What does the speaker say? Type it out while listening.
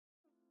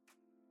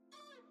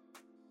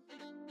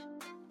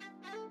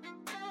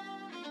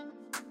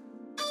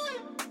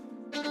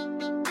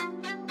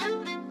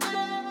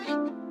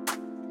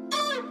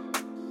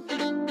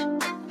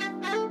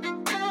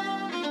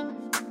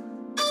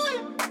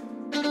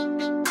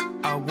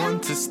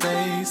to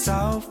stay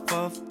south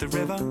of the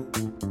river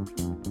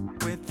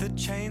with the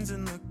chains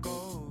and the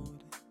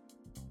gold.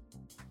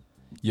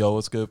 Yo,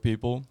 what's good,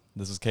 people?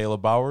 This is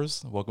Caleb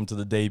Bowers. Welcome to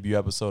the debut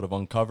episode of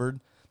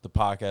Uncovered, the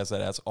podcast that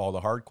asks all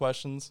the hard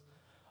questions.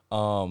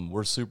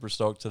 We're super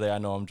stoked today. I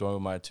know I'm joined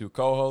with my two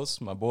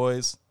co-hosts, my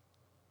boys.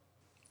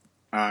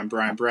 I'm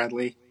Brian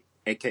Bradley,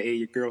 a.k.a.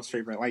 your girl's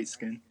favorite light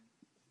skin.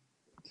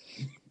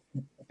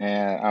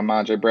 And I'm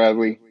Andre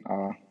Bradley.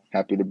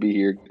 Happy to be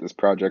here. This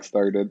project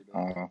started.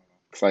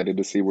 Excited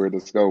to see where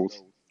this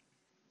goes.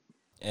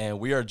 And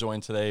we are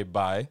joined today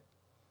by...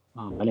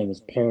 My name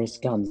is Paris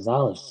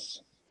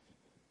Gonzalez.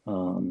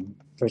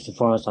 First and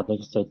foremost, I'd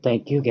like to say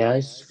thank you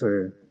guys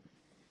for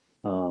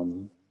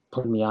putting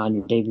me on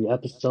your debut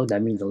episode.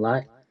 That means a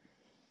lot.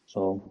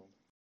 So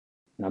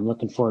I'm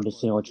looking forward to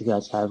seeing what you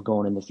guys have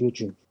going in the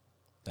future.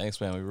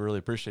 Thanks, man. We really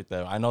appreciate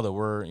that. I know that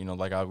we're, we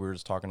were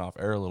just talking off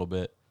air a little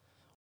bit.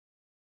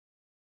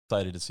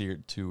 Excited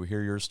to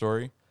hear your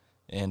story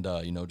and,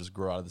 just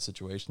grow out of the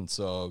situation.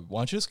 So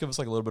why don't you just give us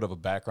like a little bit of a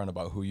background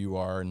about who you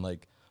are and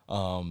like,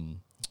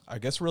 I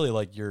guess really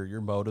like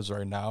your motives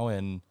right now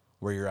and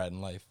where you're at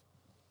in life.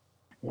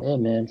 Yeah,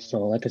 man. So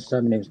like I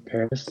said, my name is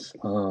Paris.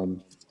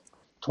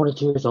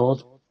 22 years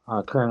old.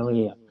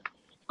 Currently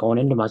going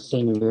into my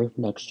senior year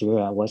next year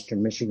at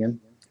Western Michigan.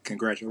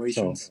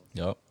 Congratulations.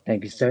 So, yep.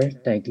 Thank you, sir.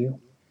 Thank you.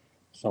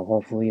 So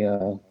hopefully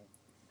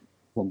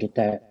we'll get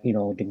that,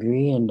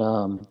 degree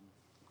and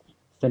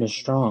finish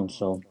strong.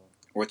 So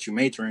what you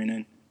majoring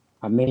in?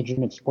 I'm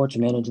majoring in sports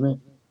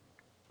management.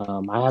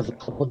 I have a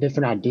couple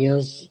different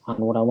ideas on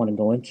what I want to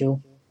go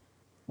into.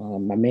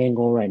 My main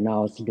goal right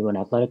now is to do an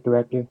athletic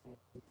director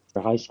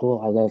for high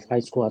school. I love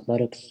high school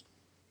athletics,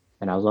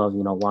 and I love,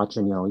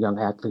 watching, young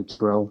athletes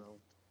grow.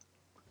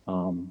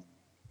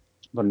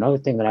 But another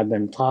thing that I've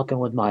been talking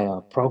with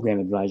my program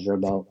advisor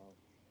about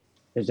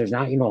is there's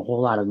not, a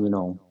whole lot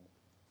of,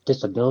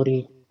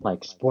 disability,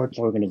 like sports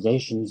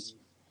organizations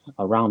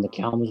around the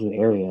Kalamazoo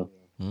area,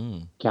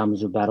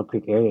 Kalamazoo, Battle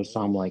Creek area. So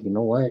I'm like, you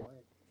know what?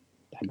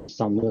 That'd be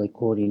something really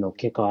cool to,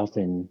 kick off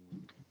and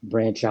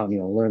branch out,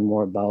 learn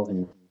more about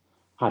and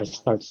how to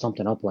start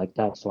something up like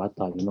that. So I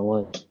thought, you know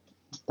what?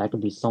 That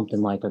could be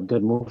something like a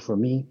good move for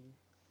me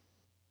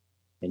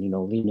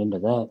and, lean into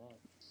that.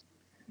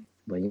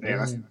 But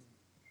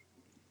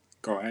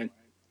Go ahead.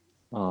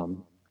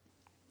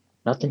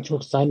 Nothing too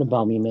exciting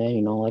about me,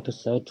 man. Like I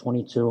said,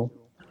 22,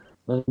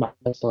 living my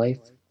best life.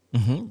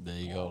 Mm-hmm. There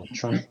you go.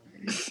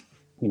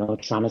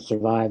 Trying to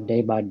survive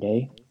day by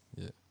day.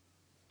 Yeah.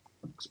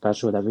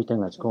 Especially with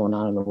everything that's going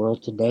on in the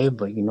world today.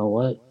 But you know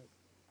what?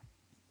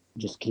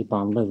 Just keep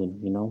on living,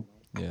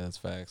 Yeah, that's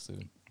facts,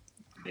 dude.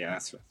 Yeah,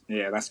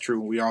 that's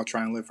true. We all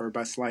try and live our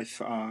best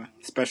life,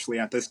 especially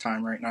at this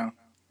time right now.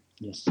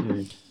 Yes,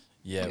 sir.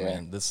 Yeah,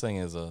 man. This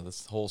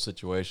whole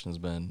situation has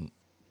been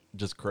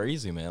just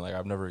crazy, man. Like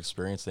I've never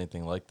experienced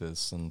anything like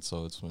this, and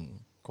so it's been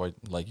quite,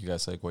 like you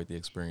guys said, quite the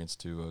experience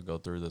to go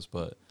through this.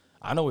 But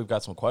I know we've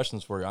got some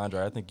questions for you,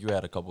 Andre. I think you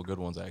had a couple good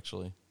ones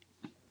actually.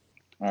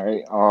 All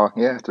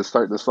right. To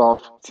start this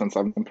off, since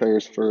I've been in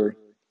Paris for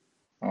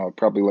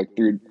probably like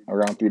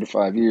around 3 to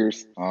 5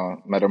 years,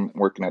 met him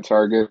working at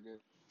Target.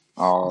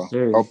 Helped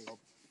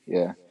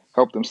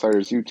him start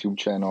his YouTube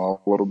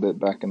channel a little bit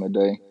back in the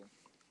day.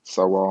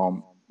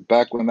 So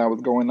back when that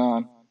was going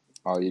on,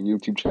 your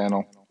YouTube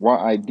channel, what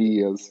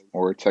ideas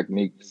or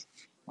techniques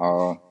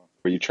were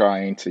you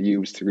trying to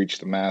use to reach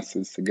the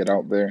masses, to get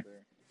out there,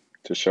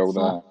 to show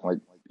that like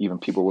even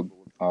people with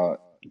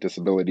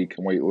disability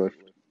can weightlift?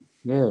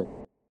 Yeah.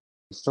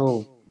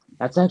 So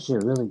that's actually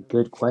a really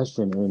good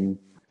question, and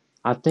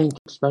I think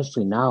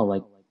especially now,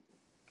 like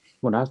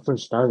when I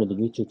first started the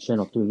YouTube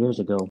channel 3 years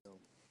ago,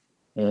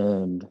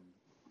 and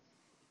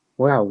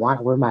where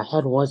my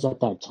head was at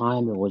that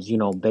time, it was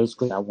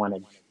basically I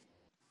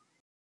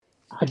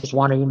just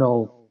wanted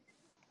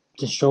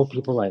to show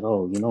people like,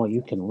 oh,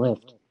 you can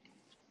lift.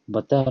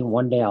 But then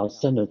one day I was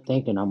sitting there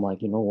thinking, I'm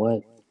like, you know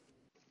what?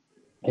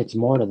 It's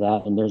more to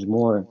that, and there's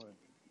more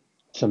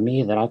to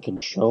me that I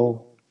can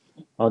show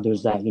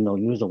others that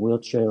use a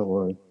wheelchair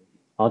or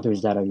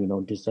others that are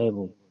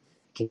disabled,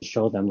 to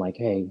show them like,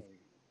 hey,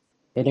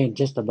 it ain't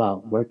just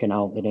about working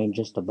out, it ain't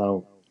just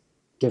about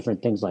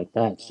different things like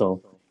that.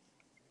 So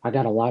I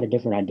got a lot of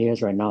different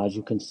ideas right now. As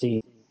you can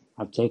see,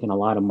 I've taken a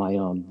lot of my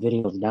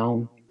videos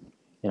down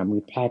and I'm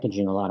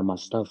repackaging a lot of my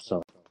stuff.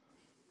 So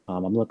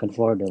I'm looking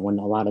forward to when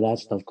a lot of that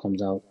stuff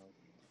comes out.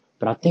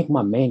 But I think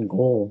my main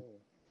goal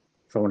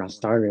for when I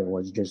started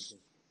was just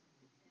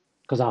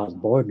because I was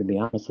bored, to be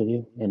honest with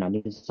you, and I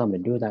needed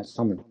something to do that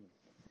summer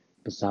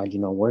besides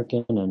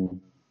working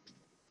and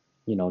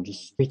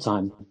just free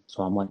time.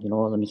 So I'm like, you know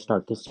what, let me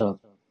start this up.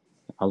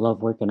 I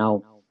love working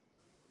out,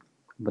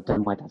 but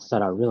then like I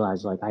said, I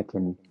realized like I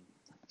can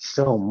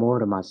show more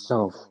to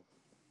myself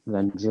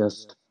than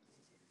just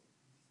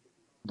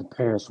the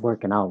Paris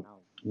working out,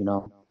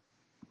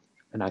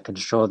 and I can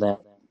show that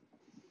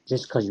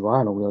just because you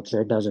are in a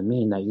wheelchair doesn't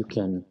mean that you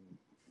can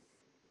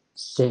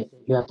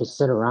you have to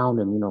sit around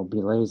and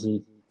be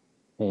lazy,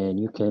 and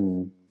you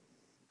can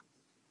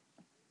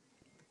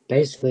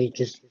basically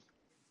just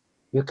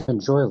you can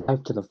enjoy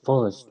life to the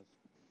fullest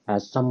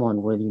as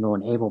someone with,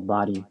 an able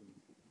body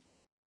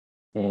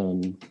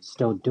and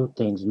still do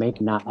things, maybe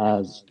not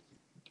as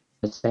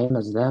the same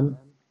as them,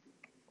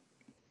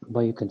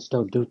 but you can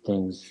still do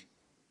things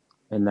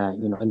in that,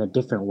 in a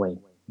different way.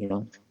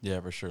 Yeah,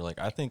 for sure. Like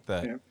I think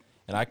that, Yeah.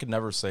 and I could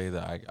never say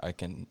that I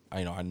can,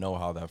 I know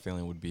how that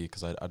feeling would be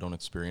because I don't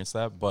experience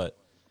that. But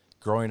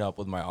growing up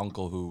with my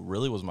uncle, who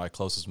really was my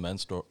closest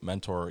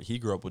mentor, he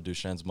grew up with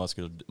Duchenne's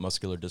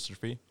muscular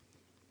dystrophy,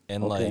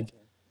 and Okay. like,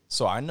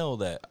 so I know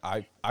that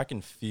I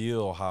can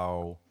feel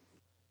how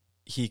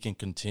he can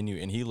continue,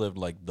 and he lived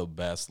like the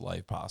best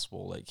life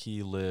possible. Like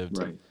he lived,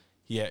 Right.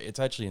 yeah, it's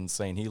actually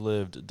insane. He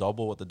lived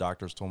double what the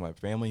doctors told my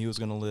family he was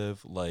going to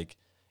live. Like,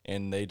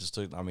 and they just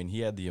took, I mean, he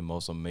had the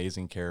most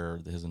amazing care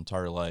his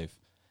entire life.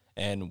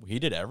 And he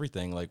did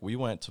everything. Like, we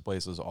went to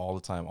places all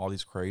the time, all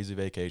these crazy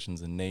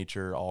vacations in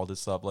nature, all this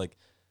stuff. Like,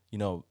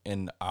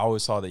 and I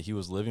always saw that he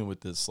was living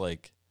with this,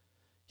 like,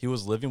 he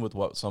was living with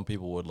what some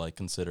people would like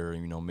consider,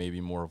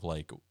 maybe more of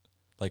like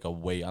a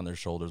weight on their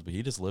shoulders, but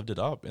he just lived it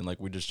up. And like,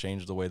 we just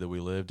changed the way that we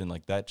lived. And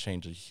like, that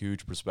changed a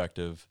huge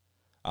perspective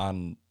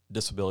on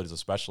disabilities,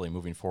 especially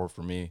moving forward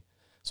for me.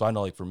 So I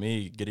know, like, for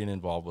me, getting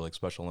involved with like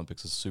Special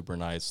Olympics is super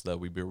nice that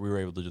we were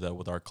able to do that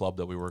with our club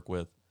that we work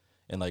with,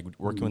 and like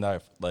working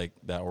with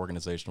that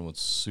organization was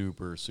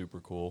super super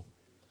cool.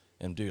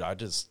 And dude, I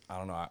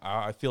don't know,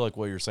 I feel like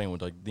what you're saying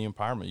with like the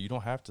empowerment, you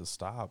don't have to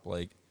stop.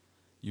 Like,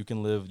 you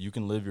can live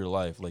your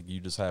life. Like, you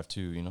just have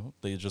to,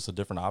 it's just a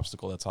different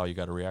obstacle. That's how you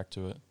got to react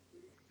to it.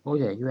 Oh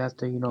yeah, you have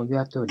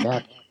to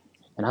adapt.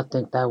 And I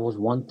think that was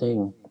one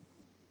thing,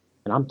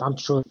 and I'm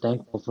sure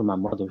thankful for my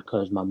mother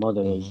because my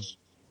mother Mm-hmm.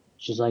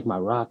 she's like my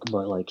rock,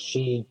 but like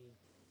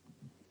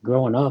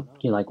growing up,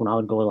 like when I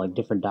would go to like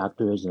different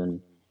doctors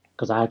and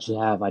because I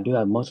do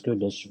have muscular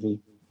dystrophy,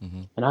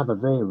 Mm-hmm. and I have a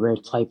very rare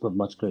type of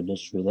muscular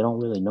dystrophy. They don't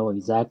really know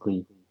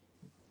exactly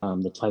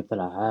the type that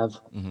I have,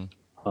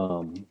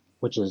 Mm-hmm.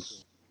 which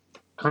is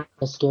kind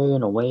of scary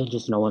in a way,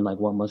 just knowing like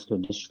what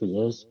muscular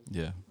dystrophy is.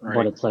 Yeah. But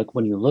Right. it's like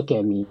when you look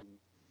at me,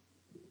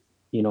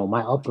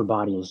 my upper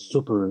body is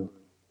super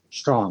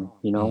strong.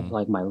 Mm-hmm.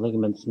 Like my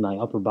ligaments, my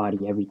upper body,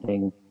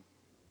 everything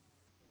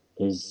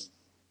is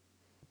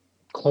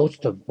close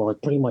to, well,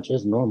 it pretty much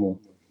is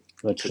normal.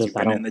 It's Because just you've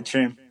I been in don't. the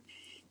gym.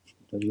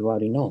 You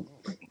already know.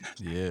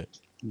 Yeah.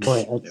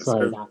 But it's Yes,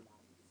 like sir.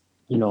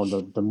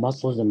 the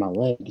muscles in my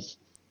legs,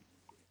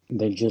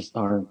 they just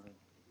aren't.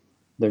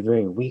 They're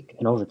very weak,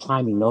 and over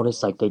time you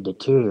notice like they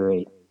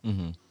deteriorate.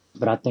 Mm-hmm.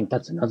 But I think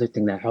that's another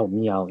thing that helped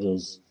me out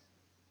is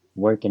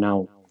working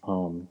out,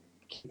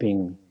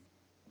 keeping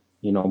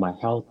my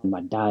health and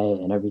my diet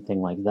and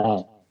everything like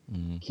that,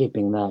 Mm-hmm.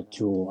 keeping that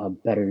to a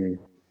better,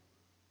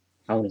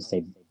 I wouldn't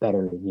say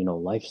better,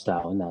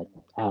 lifestyle in that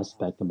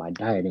aspect of my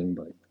dieting,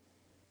 but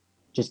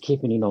just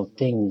keeping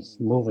things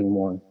moving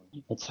more.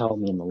 It's helped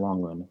me in the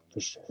long run for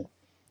sure.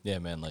 Yeah,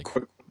 man. Like,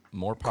 Quick,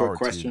 more quick power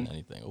to you than question.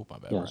 anything. Oh, my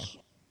bad, Brian. Yes.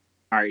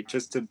 All right,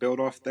 just to build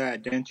off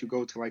that, didn't you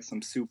go to like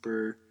some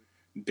super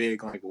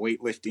big like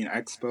weightlifting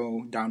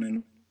expo down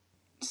in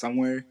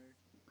somewhere?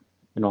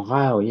 In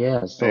Ohio,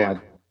 yeah. So Yeah.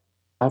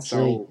 I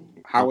actually, So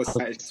how I was was,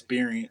 that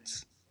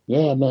experience?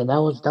 yeah, man,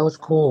 that was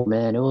cool,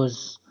 man. It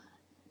was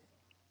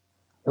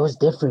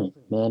different,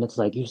 man. It's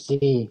like you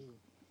see,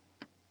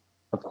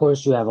 of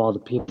course, you have all the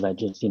people that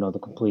just, the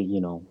complete,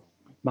 Am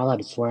I allowed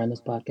to swear on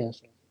this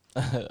podcast?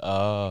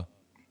 uh,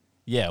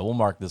 yeah, we'll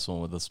mark this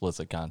one with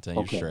explicit content.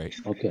 You're Okay,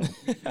 straight. okay.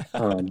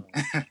 Um,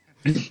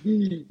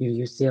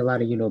 you see a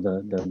lot of,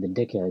 the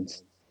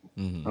dickheads,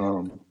 Mm-hmm.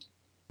 um,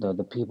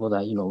 the people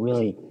that,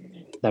 really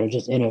that are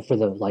just in it for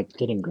the like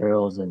getting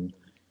girls and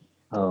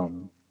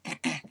um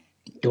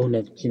doing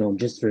it,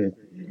 just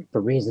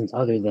for reasons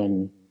other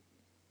than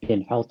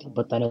being healthy.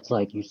 But then it's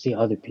like you see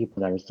other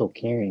people that are so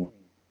caring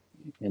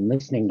and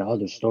listening to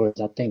other stories.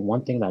 I think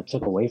one thing that I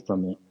took away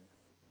from it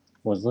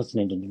was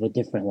listening to the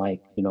different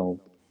like,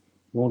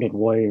 wounded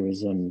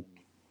warriors and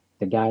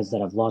the guys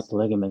that have lost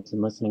ligaments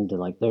and listening to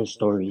like their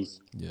stories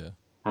Yeah.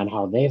 and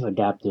how they've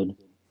adapted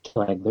to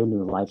like their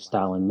new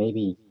lifestyle and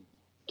maybe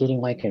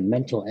getting like a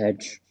mental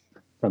edge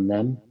from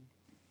them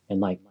and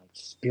like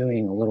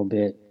spewing a little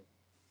bit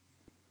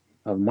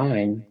of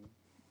mine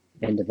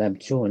into them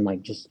too and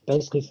like just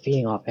basically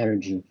feeding off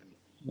energy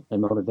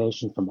and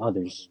motivation from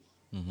others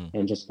Mm-hmm.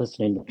 and just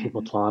listening to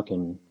people Hmm. talk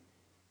and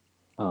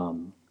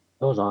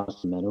it was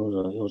awesome, man. It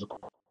was a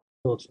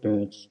cool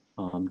experience,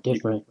 You,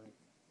 different.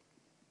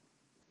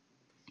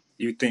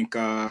 you think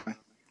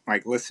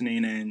like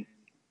listening and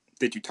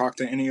did you talk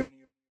to any of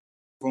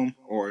them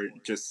or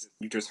just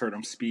you just heard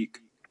them speak?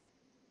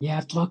 Yeah,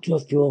 I've talked to a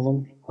few of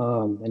them,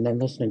 and then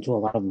listening to a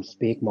lot of them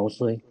speak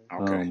mostly.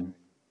 Okay.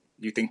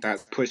 You think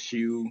that pushed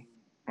you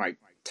like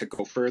to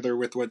go further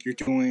with what you're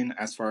doing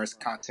as far as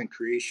content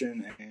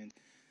creation and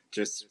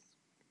just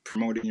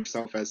promoting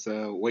yourself as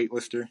a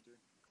weightlifter?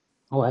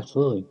 Oh,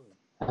 absolutely,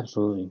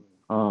 absolutely.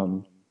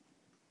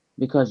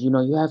 Because you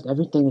have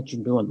everything that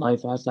you do in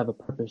life has to have a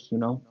purpose.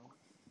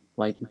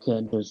 Like you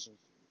can't just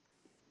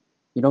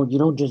you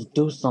don't just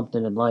do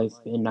something in life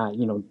and not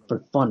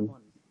for fun.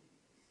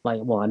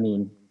 Like, well, I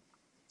mean,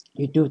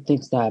 you do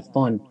things to have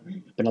fun,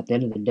 but at the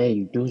end of the day,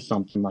 you do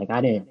something. Like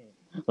I didn't,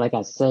 like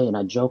I say, and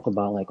I joke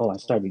about like, oh, I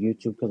started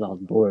YouTube because I was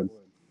bored.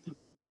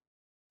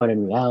 But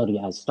in reality,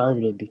 I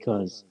started it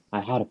because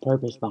I had a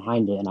purpose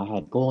behind it and I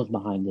had goals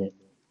behind it.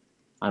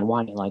 I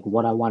wanted like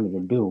what I wanted to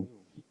do,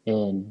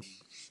 and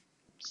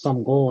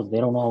some goals they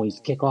don't always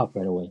kick off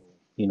right away,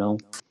 you know.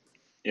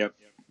 Yep.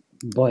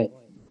 But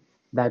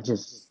that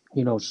just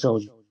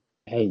shows,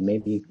 hey,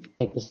 maybe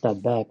take a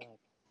step back,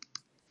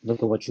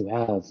 look at what you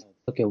have,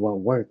 look at what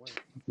worked,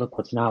 look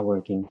what's not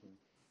working,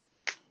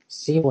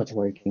 see what's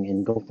working,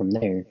 and go from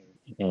there,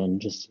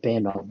 and just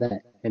expand off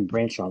that and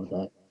branch off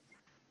that.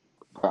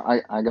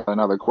 I got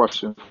another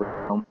question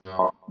for him.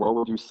 What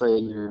would you say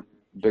your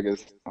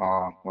biggest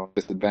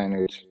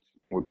disadvantage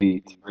would be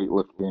to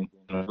weightlifting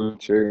in a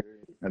wheelchair?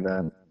 And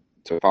then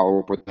to follow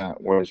up with that,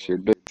 what is your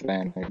biggest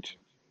advantage?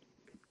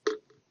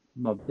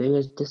 My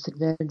biggest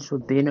disadvantage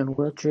with being in a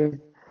wheelchair,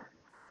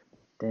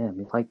 damn,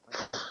 it's like,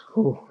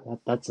 whew,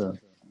 that's a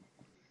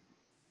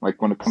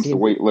Like when it comes to see.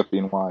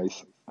 weightlifting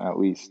wise, at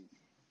least.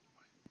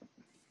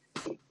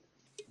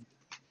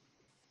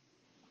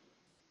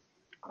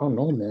 I don't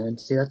know, man.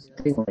 See, that's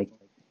the thing. Like,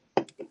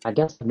 I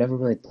guess I've never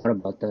really thought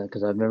about that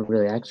because I've never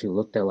really actually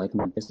looked at like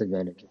my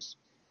disadvantages.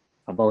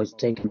 I've always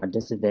taken my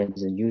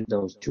disadvantages and used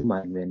those to my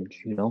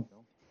advantage,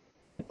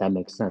 if that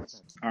makes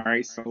sense. All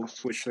right. So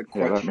switch the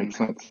Yeah, that question. makes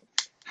sense.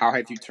 How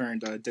have you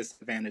turned a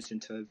disadvantage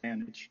into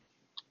advantage?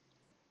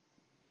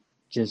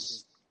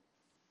 Just,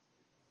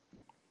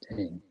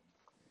 dang,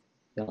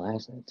 y'all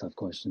ask tough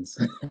questions.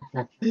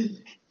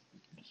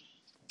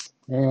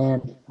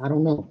 And I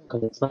don't know,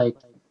 because it's like,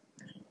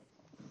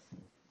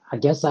 I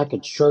guess I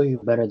could show you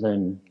better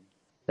than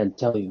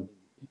tell you.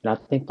 And I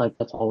think like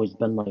that's always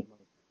been like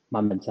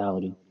my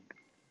mentality.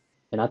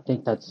 And I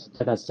think that's,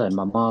 like I said,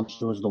 my mom,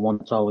 she was the one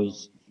that's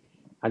always,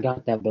 I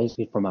got that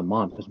basically from my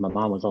mom because my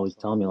mom was always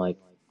telling me like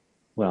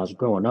when I was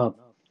growing up,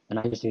 and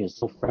I used to get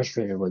so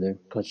frustrated with her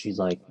because she's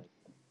like,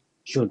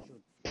 she would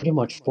pretty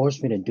much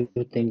force me to do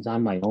things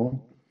on my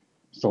own.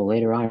 So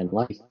later on in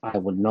life, I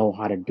would know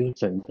how to do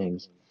certain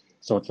things.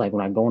 So it's like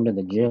when I go into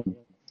the gym,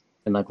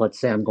 and like let's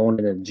say I'm going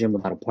to the gym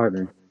without a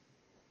partner,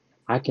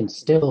 I can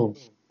still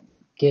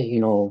get,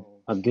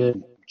 a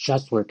good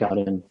chest workout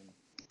in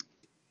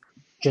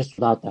just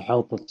without the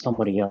help of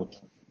somebody else.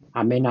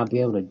 I may not be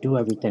able to do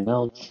everything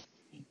else,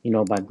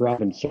 by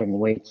grabbing certain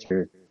weights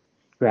or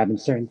grabbing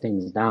certain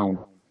things down,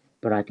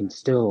 but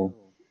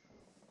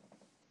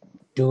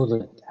do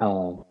the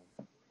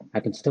I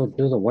can still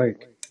do the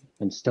work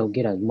and still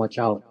get as much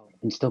out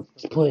and still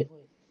put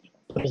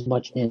as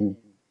much in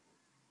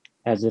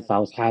as if I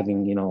was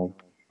having,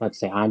 let's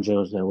say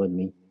Angelo's there with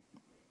me.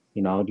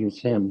 I would use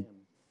him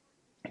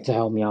to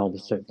help me out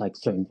with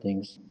certain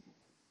things.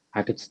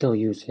 I could still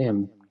use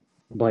him,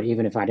 but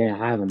even if I didn't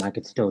have him, I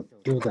could still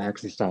do the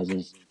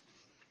exercises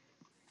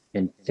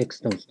and fix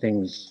those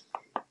things.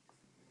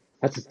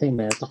 That's the thing,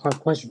 man. It's a hard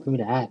question for me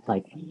to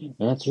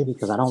answer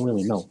because I don't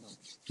really know.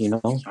 You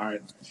know? All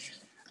right.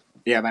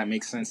 Yeah, that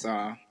makes sense.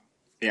 Yeah,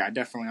 I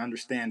definitely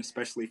understand,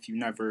 especially if you've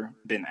never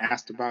been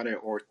asked about it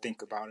or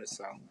think about it.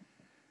 So,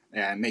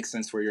 yeah, it makes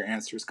sense where your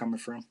answer is coming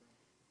from.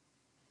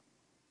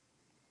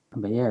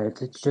 But yeah,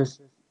 it's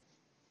just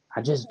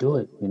I just do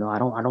it. I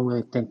don't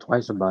really think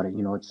twice about it.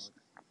 It's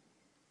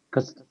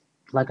because,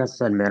 like I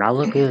said, man, I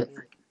look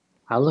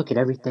at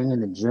everything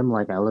in the gym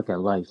like I look at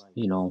life.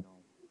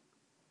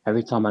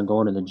 Every time I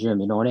go into the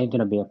gym, it ain't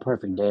gonna be a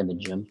perfect day in the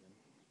gym.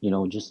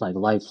 Just like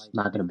life's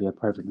not gonna be a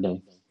perfect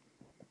day.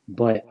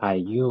 But I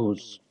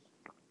use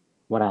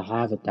what I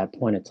have at that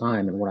point in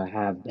time and what I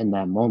have in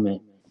that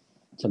moment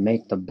to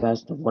make the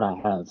best of what I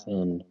have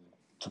and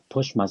to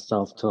push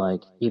myself to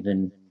like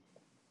even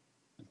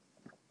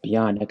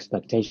beyond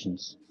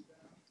expectations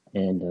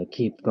and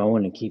keep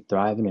going and keep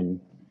thriving and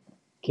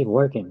keep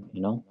working.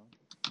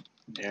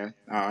 Yeah,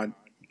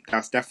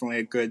 that's definitely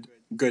a good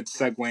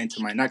segue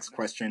into my next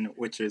question,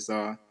 which is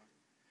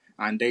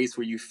on days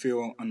where you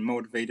feel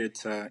unmotivated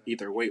to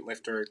either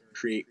weightlift or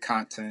create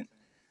content,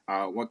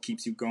 what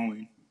keeps you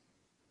going?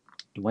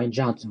 Dwayne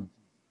Johnson,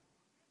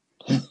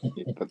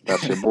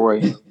 That's your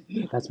boy.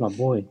 that's my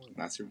boy.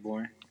 That's your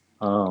boy.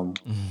 Um,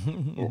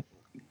 Then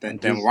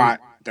like then he's why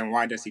then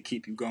why does he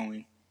keep you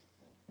going?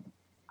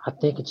 I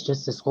think it's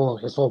just his whole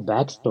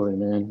backstory,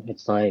 man.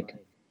 It's like,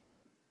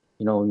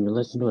 when you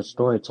listen to a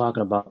story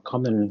talking about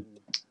coming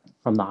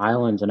from the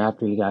islands and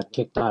after he got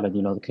kicked out of,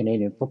 the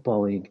Canadian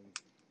Football League,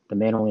 the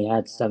man only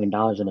had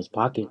 $7 in his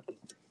pocket.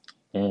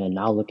 And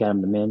now look at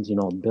him, the man's, a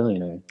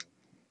billionaire.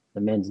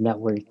 The man's net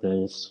worth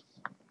is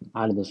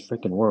out of this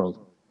freaking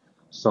world.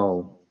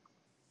 So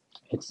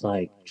it's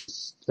like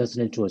just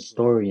listening to a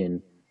story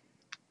and,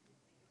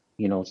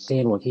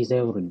 seeing what he's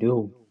able to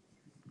do.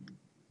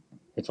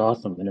 It's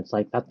awesome. And it's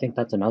like, I think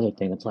that's another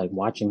thing. It's like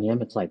watching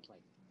him, it's like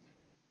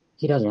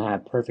he doesn't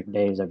have perfect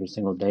days every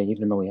single day,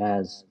 even though he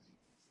has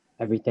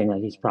everything that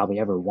he's probably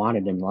ever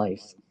wanted in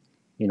life.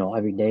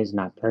 Every day is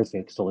not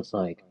perfect. So it's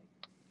like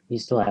he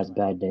still has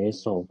bad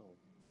days. So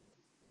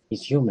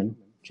he's human,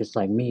 just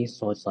like me.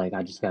 So it's like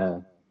I just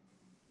gotta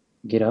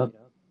get up,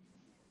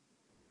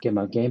 get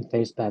my game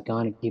face back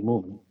on, and keep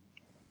moving.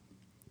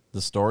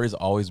 The story's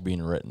always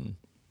being written.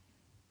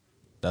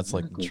 That's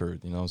like the Exactly. truth.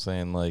 You know what I'm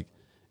saying? Like,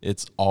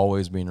 it's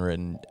always being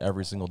written.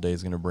 Every single day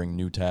is going to bring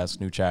new tasks,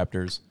 new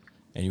chapters,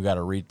 and you got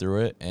to read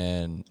through it.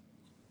 And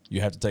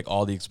you have to take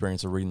all the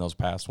experience of reading those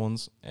past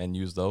ones and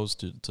use those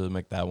to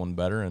make that one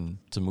better and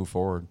to move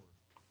forward.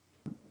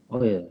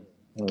 Oh yeah,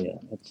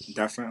 that's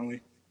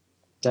Definitely.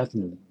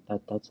 definitely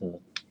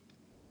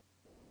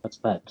that's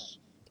facts.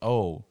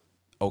 Oh,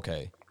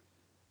 okay.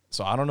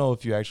 So I don't know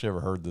if you actually ever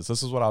heard this.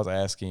 This is what I was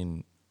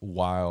asking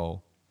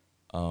while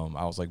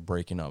I was like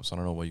breaking up. So I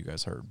don't know what you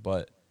guys heard,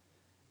 but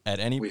at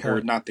any We point,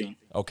 heard nothing.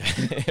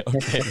 okay,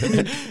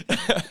 okay.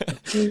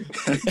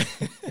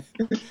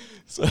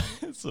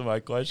 so my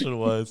question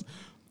was,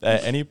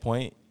 at any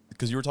point,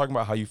 because you were talking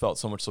about how you felt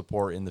so much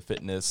support in the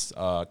fitness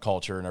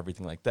culture and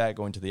everything like that,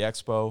 going to the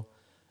expo.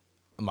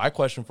 My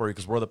question for you,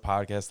 because we're the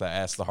podcast that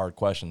asks the hard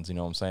questions, you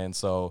know what I'm saying?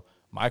 So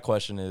my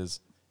question is,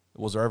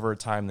 was there ever a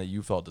time that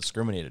you felt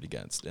discriminated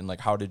against, and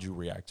like how did you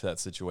react to that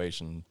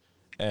situation?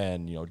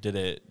 And you know, did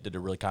it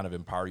really kind of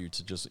empower you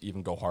to just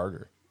even go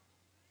harder?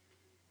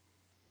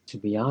 To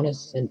be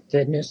honest, in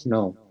fitness,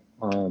 no.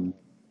 Um,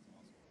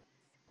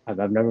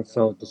 I've never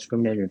felt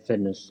discriminated in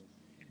fitness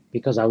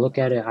because I look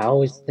at it. I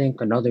always think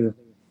another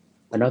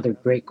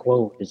great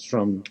quote is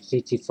from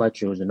C.T.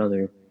 Fletcher, who's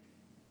another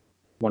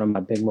one of my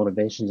big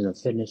motivations in the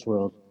fitness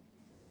world.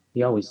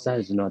 He always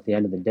says, at the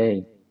end of the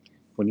day,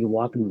 when you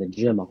walk into the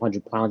gym,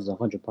 100 pounds is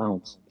 100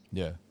 pounds.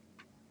 Yeah.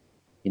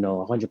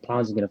 100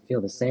 pounds is going to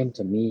feel the same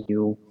to me,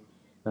 you,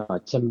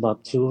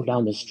 Timbuktu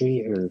down the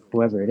street, or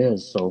whoever it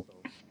is. So,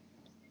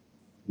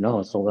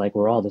 no, so like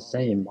we're all the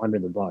same under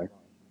the bar.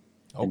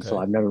 And so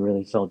Okay. I've never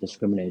really felt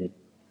discriminated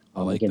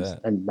I like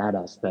against that. in that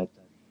aspect.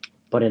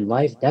 But in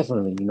life,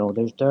 definitely,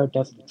 there are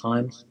definitely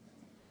times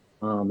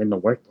in the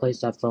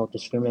workplace I felt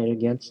discriminated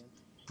against.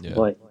 Yeah.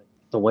 But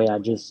the way I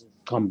just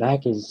come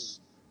back is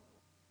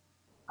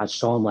I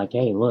show them like,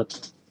 hey, look,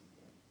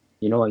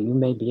 you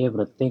may be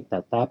able to think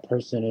that that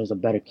person is a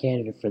better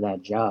candidate for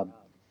that job,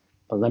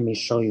 but let me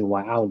show you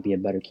why I would be a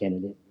better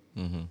candidate.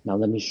 Mm-hmm. Now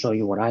let me show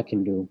you what I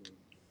can do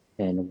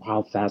and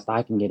how fast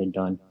I can get it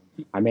done.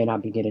 I may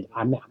not be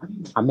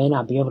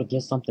able to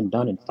get something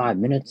done in 5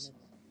 minutes.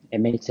 It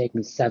may take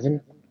me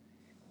 7,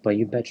 but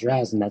you bet your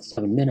ass in that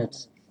 7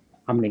 minutes,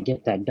 I'm gonna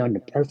get that done to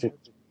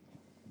perfect,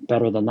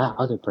 better than that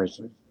other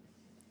person.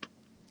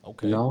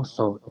 Okay.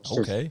 So it's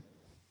just Okay.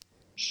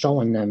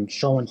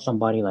 showing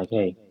somebody like,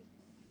 hey,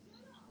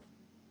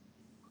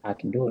 I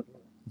can do it.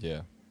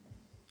 Yeah.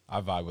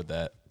 I vibe with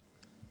that.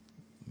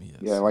 Yeah,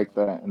 I Yes. like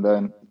that. And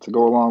then to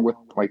go along with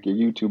like your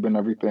YouTube and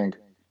everything,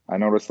 I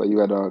noticed that you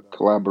had a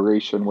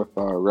collaboration with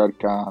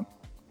Redcon.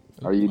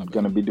 Are Ooh, you my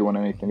going to bad. be doing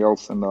anything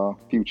else in the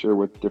future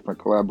with different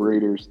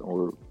collaborators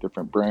or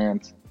different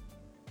brands?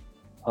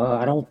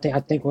 I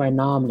think right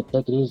now I'm gonna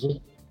take it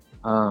easy.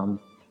 Um,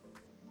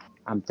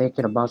 I'm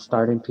thinking about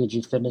starting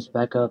PG Fitness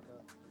back up,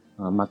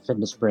 my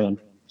fitness brand.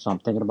 So I'm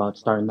thinking about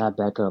starting that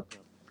back up.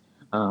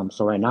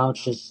 So right now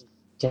it's just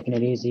taking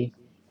it easy,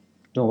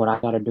 doing what I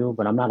gotta do.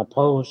 But I'm not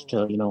opposed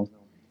to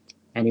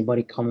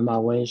anybody coming my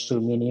way,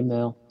 shoot me an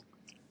email,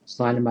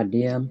 slide in my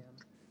DM.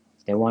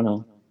 If they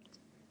wanna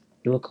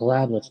do a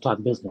collab, let's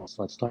talk business.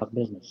 Let's talk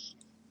business.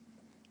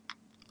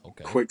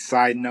 Okay. Quick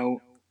side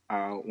note: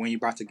 when you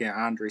about to get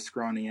Andre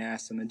scrawny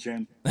ass in the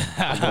gym?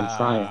 I've been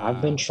trying.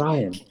 I've been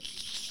trying.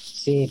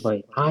 See,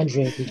 but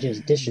Andre, he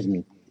just dishes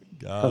me. Cause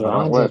Got what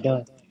I him. don't Andre lift.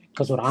 does,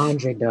 cause what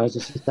Andre does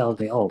is he tells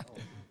me, "Oh,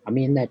 I'm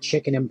eating that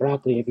chicken and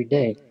broccoli every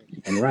day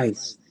and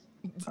rice."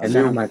 I And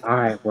then I'm do. like, "All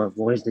right, well,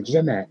 where's the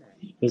gym at?"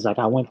 He's like,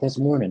 "I went this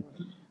morning,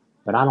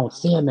 but I don't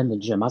see him in the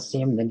gym. I see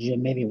him in the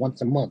gym maybe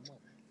once a month."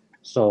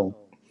 So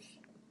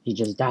he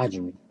just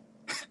dodging me.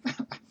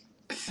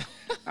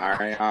 All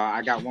right.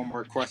 I got one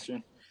more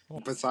question.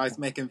 Besides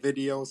making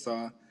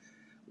videos,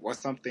 what's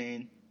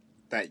something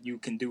that you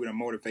can do to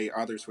motivate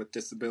others with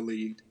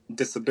disabilities?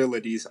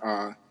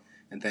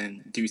 And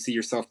then do you see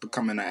yourself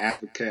becoming an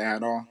advocate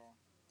at all?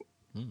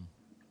 Hmm.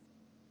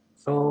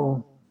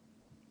 So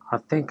I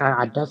think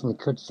I definitely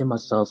could see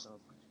myself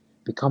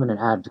becoming an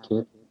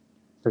advocate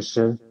for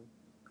sure.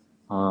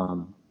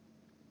 Um,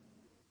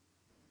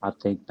 I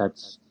think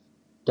that's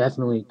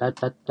definitely that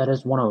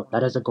is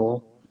that is a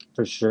goal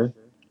for sure.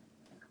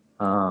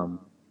 Um,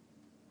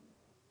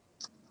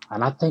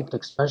 and I think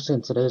especially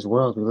in today's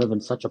world, we live in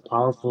such a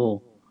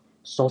powerful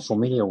social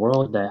media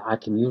world that I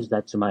can use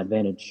that to my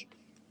advantage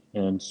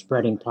and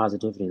spreading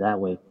positivity that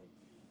way.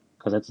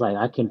 Because it's like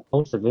I can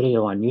post a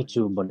video on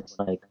YouTube, but it's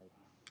like,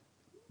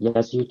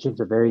 yes, YouTube's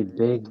a very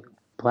big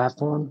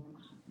platform,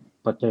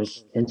 but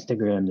there's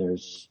Instagram,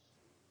 there's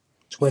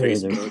Twitter,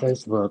 there's Facebook.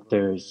 Facebook,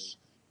 there's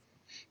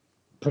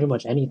pretty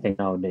much anything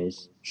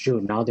nowadays.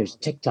 Shoot, now there's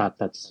TikTok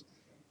that's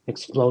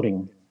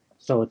exploding.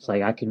 So it's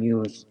like I can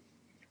use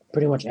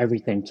pretty much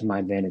everything to my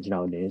advantage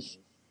nowadays.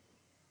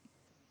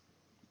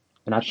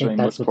 And I think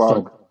Shameless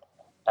plug.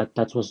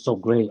 that's what's so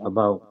great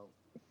about,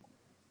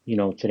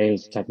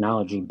 today's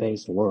technology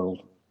based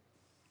world.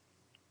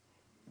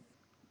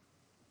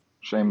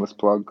 Shameless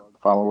plug.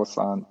 follow us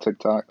on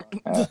TikTok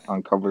at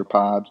Uncovered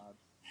Pod.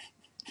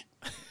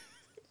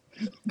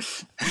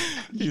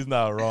 He's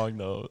not wrong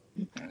though.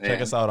 Check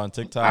Yeah, us out on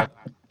TikTok.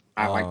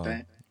 I like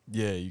that.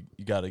 Yeah, you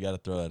gotta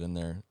throw that in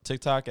there.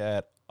 TikTok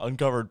at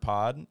Uncovered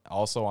Pod.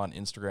 Also on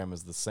Instagram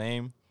is the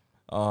same.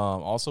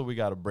 Also, we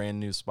got a brand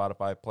new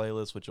Spotify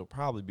playlist, which you'll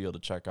probably be able to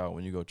check out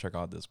when you go check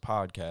out this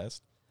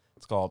podcast.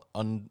 It's called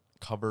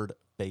Uncovered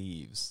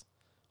Faves.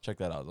 Check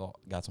that out.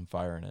 It's got some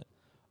fire in it.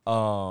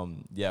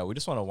 Yeah, we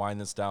just want to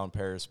wind this down,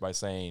 Paris, by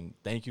saying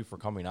thank you for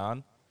coming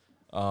on.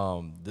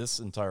 This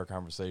entire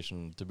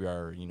conversation to be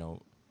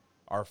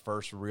our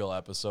first real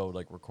episode,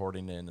 like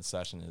recording it in a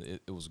session,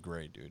 it was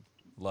great, dude.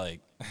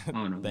 Like,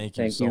 Oh, no. thank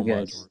you so much.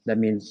 Guys.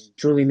 That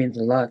truly means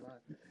a lot.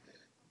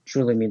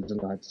 Truly means a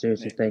lot.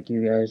 Seriously, thank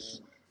you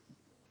guys.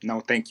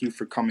 No, thank you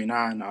for coming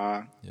on.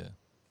 Yeah.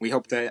 We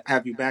hope to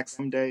have you back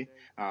someday.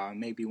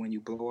 Maybe when you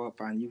blow up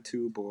on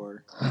YouTube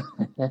or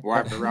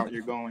whatever route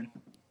you're going.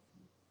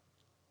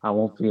 I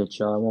won't forget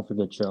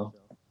y'all.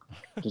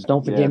 Just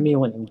don't forget me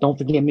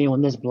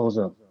when this blows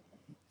up.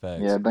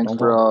 Facts. Yeah, thanks Don't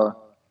for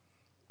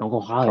Don't go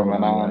holler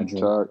coming on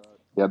me, on.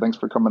 Thanks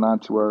for coming on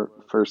to our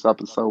first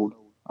episode.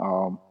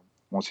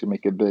 Once you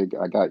make it big,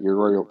 I got your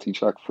royalty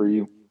check for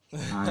you.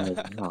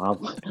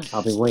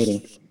 I'll be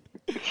waiting.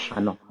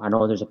 I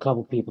know there's a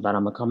couple people that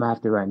I'm gonna come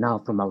after right now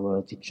for my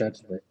royalty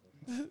checks, but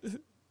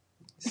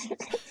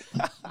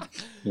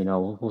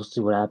we'll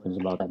see what happens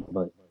about that.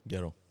 But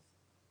Get 'em.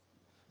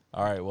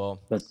 All right, well.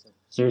 But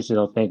seriously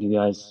though, thank you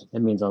guys.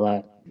 It means a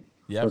lot.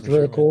 Yeah, it's for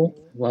really sure,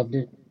 cool. Loved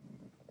it.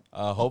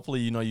 Hopefully,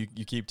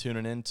 you keep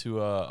tuning in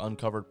to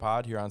Uncovered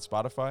Pod here on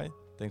Spotify.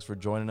 Thanks for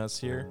joining us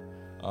here.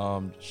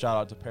 Shout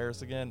out to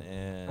Paris again,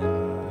 and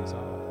peace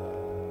out.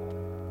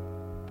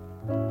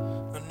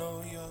 I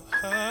know you're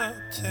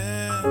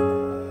hurting,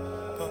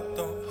 but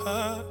don't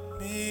hurt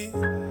me.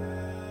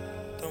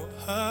 Don't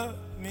hurt